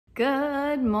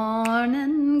Good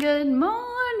morning, good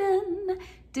morning,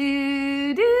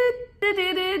 do do do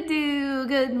do do do.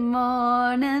 Good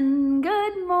morning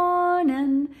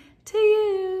to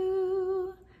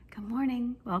you. Good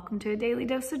morning, welcome to a daily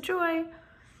dose of joy.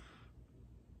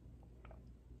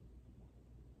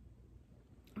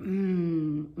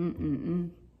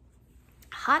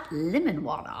 Hot lemon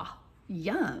water,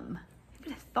 yum. Who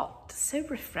would have thought, so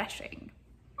refreshing.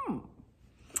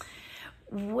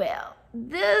 Well,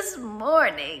 this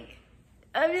morning,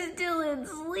 I'm still in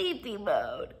sleepy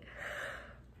mode.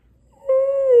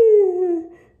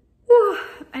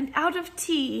 And out of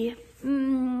tea.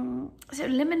 So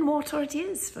lemon water it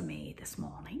is for me this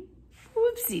morning.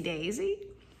 Woopsie Daisy.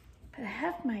 But I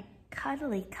have my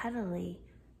cuddly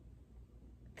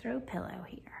throw pillow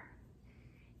here.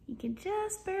 You can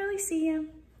just barely see him.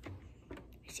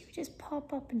 She would just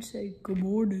pop up and say, good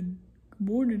morning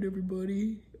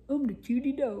everybody. I'm the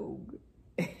cutie dog.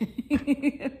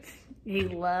 He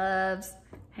loves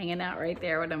hanging out right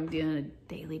there when I'm doing a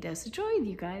daily dose of joy with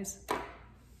you guys.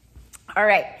 All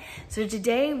right, so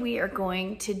today we are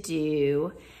going to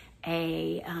do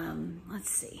a, let's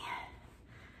see.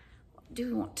 What do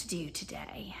we want to do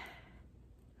today?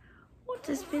 What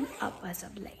has been up as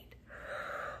of late?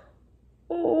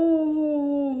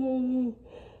 Oh,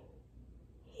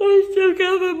 I still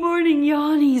got my morning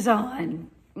yawnies on.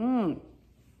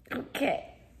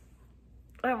 Okay.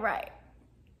 All right.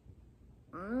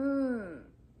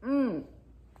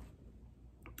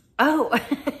 Oh,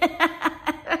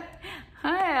 I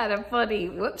had a funny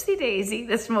whoopsie daisy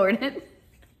this morning.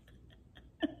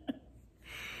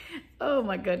 Oh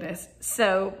my goodness.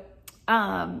 So,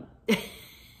 last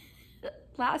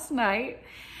night,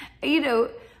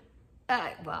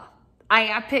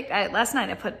 last night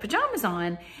I put pajamas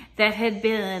on that had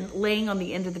been laying on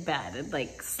the end of the bed and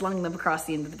like slung them across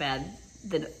the end of the bed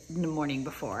the morning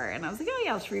before. And I was like, oh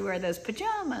yeah, I'll just rewear those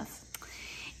pajamas.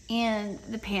 And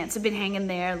the pants have been hanging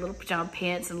there, little pajama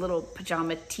pants, a little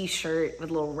pajama t-shirt with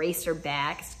a little racer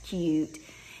back. It's cute.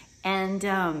 And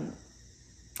I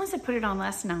put it on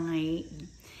last night.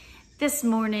 This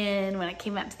morning when I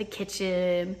came out to the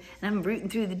kitchen and I'm rooting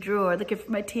through the drawer looking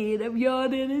for my tea and I'm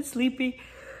yawning and sleepy.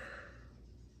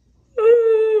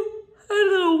 I had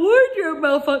a little wardrobe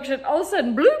malfunction. All of a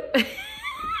sudden, bloop.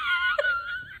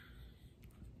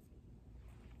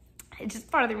 It's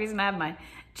just part of the reason I have my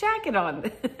jacket on.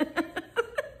 It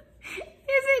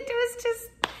was just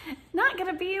not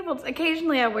gonna be able to.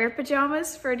 Occasionally I wear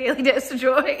pajamas for a daily dose of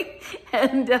joy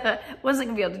and wasn't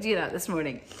gonna be able to do that this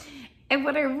morning. And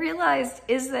what I realized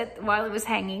is that while it was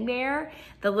hanging there,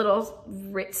 the little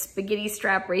spaghetti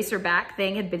strap racer back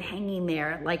thing had been hanging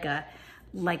there like a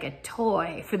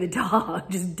toy for the dog,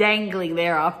 just dangling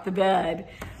there off the bed.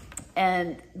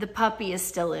 And the puppy is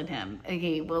still in him.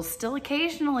 He will still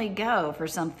occasionally go for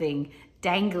something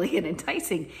dangly and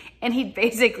enticing. And he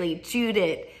basically chewed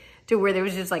it to where there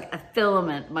was just like a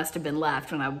filament must have been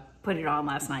left when I put it on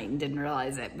last night and didn't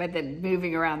realize it. But then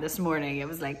moving around this morning, it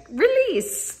was like,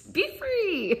 release, be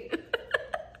free.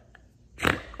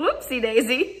 Whoopsie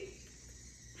daisy.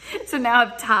 So now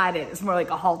I've tied it. It's more like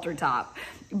a halter top.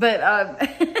 But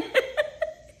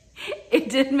it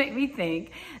did make me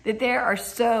think that there are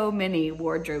so many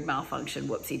wardrobe malfunction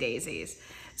whoopsie daisies.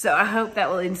 So I hope that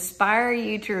will inspire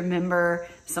you to remember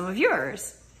some of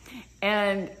yours.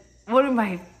 And one of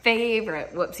my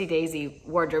favorite whoopsie daisy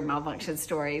wardrobe malfunction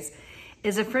stories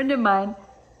is a friend of mine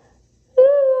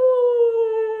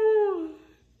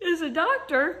is a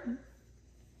doctor,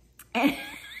 and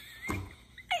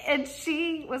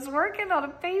she was working on a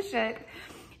patient,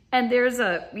 and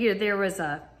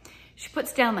she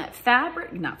puts down that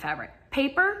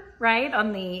paper, right,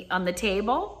 on the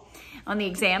table, on the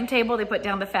exam table. They put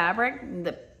down the fabric, and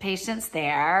the patient's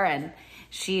there, and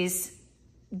she's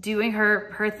doing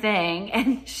her thing,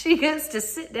 and she goes to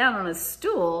sit down on a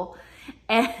stool,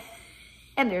 and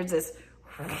there's this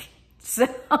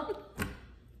sound.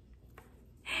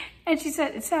 And she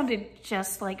said it sounded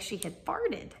just like she had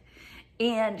farted.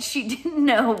 And she didn't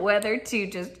know whether to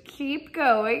just keep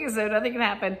going so nothing could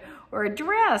happen or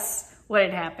address what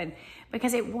had happened,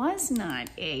 because it was not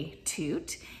a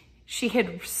toot. She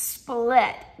had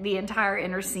split the entire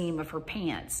inner seam of her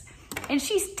pants. And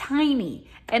she's tiny.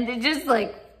 And it just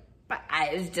like,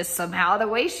 it was just somehow the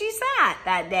way she sat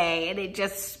that day. And it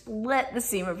just split the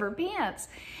seam of her pants.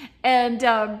 And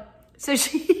so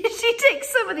she takes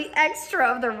some of the extra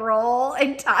of the roll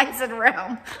and ties it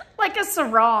around like a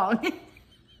sarong. It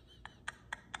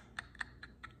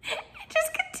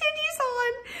just continues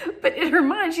on. But in her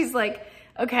mind, she's like,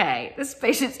 okay, this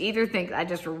patient's either thinks I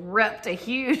just ripped a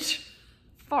huge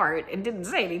fart and didn't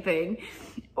say anything,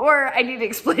 or I need to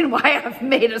explain why I've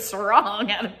made a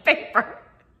sarong out of paper.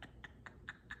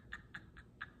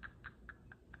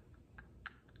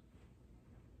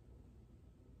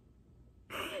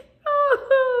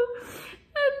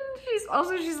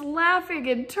 And she's laughing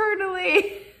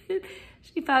internally.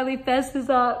 She finally fesses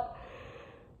up.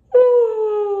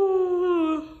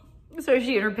 So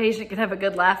she and her patient can have a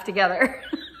good laugh together.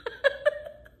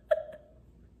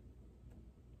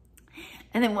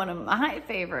 And then one of my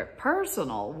favorite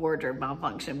personal wardrobe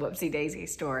malfunction Woopsie Daisy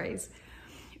stories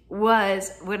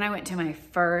was when I went to my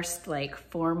first like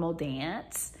formal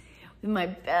dance with my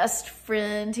best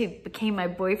friend who became my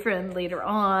boyfriend later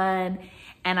on,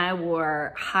 and I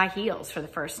wore high heels for the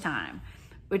first time,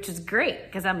 which is great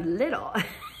because I'm little.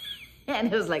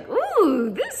 And it was like, ooh,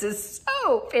 this is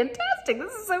so fantastic.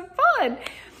 This is so fun.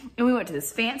 And we went to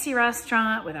this fancy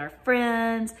restaurant with our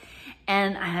friends,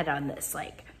 and I had on this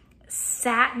like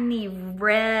satiny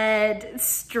red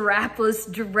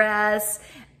strapless dress,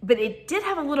 but it did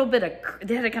have a little bit of, it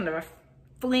had a kind of a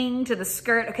fling to the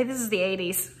skirt. Okay, this is the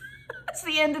 80s. It's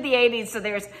the end of the 80s, so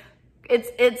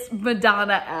it's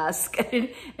Madonna-esque.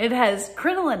 It has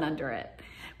crinoline under it,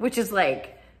 which is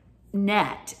like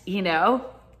net, you know?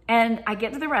 And I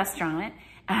get to the restaurant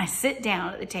and I sit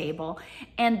down at the table,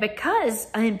 and because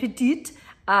I'm petite,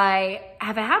 I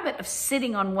have a habit of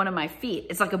sitting on one of my feet.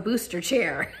 It's like a booster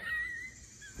chair.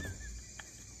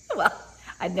 Well,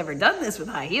 I'd never done this with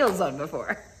high heels on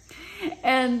before.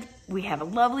 And we have a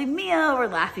lovely meal. We're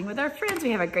laughing with our friends.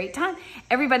 We have a great time.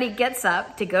 Everybody gets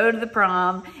up to go to the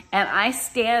prom, and I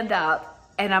stand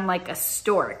up and I'm like a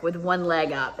stork with one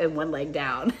leg up and one leg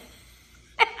down.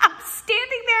 And I'm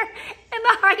standing there, and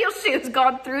the high heel shoe's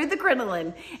gone through the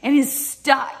crinoline and is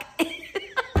stuck under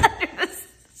the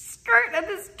skirt of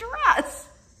this dress.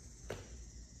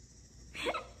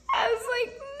 I was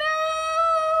like, no.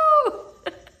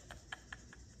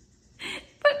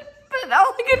 But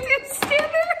all I could do is stand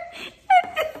there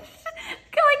and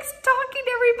like talking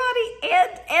to everybody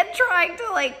and trying to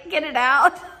like get it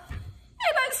out.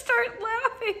 And I start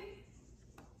laughing.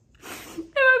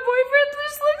 And my boyfriend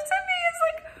just looks at me. It's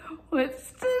like,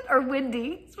 or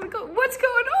Wendy, what's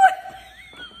going on?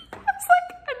 I was like,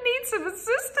 I need some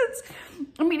assistance.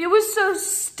 I mean, it was so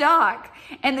stuck,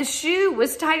 and the shoe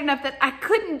was tight enough that I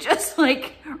couldn't just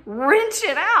like wrench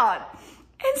it out.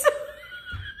 And so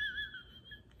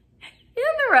in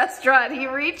the restaurant, he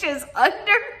reaches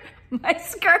under my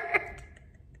skirt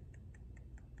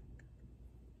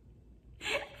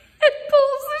and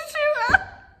pulls the shoe out.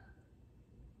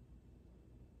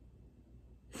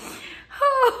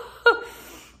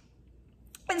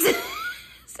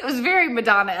 It was very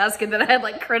Madonna-esque, and then I had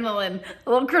like crinoline, a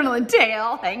little crinoline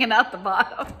tail hanging out the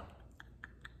bottom.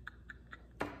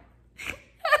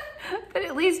 But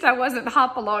at least I wasn't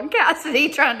Hopalong Cassidy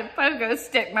trying to pogo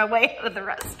stick my way out of the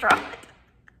restaurant.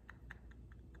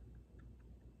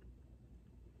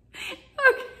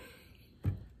 Okay.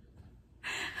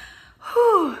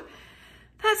 Whew.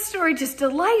 That story just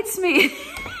delights me.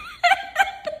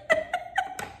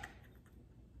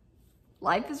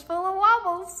 Life is full of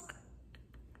wobbles.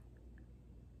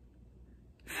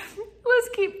 Let's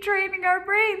keep training our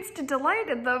brains to delight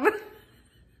in them.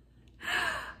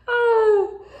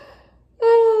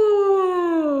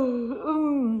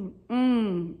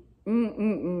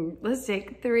 Let's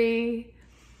take 3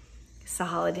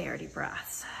 solidarity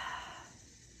breaths.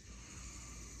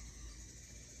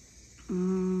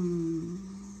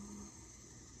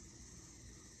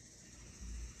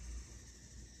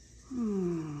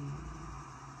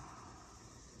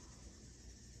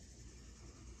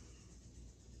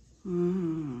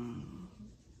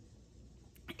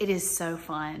 It is so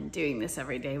fun doing this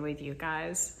every day with you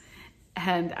guys,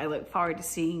 and I look forward to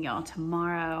seeing y'all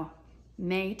tomorrow.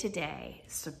 May today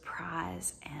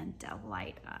surprise and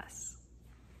delight us.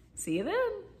 See you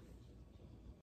then.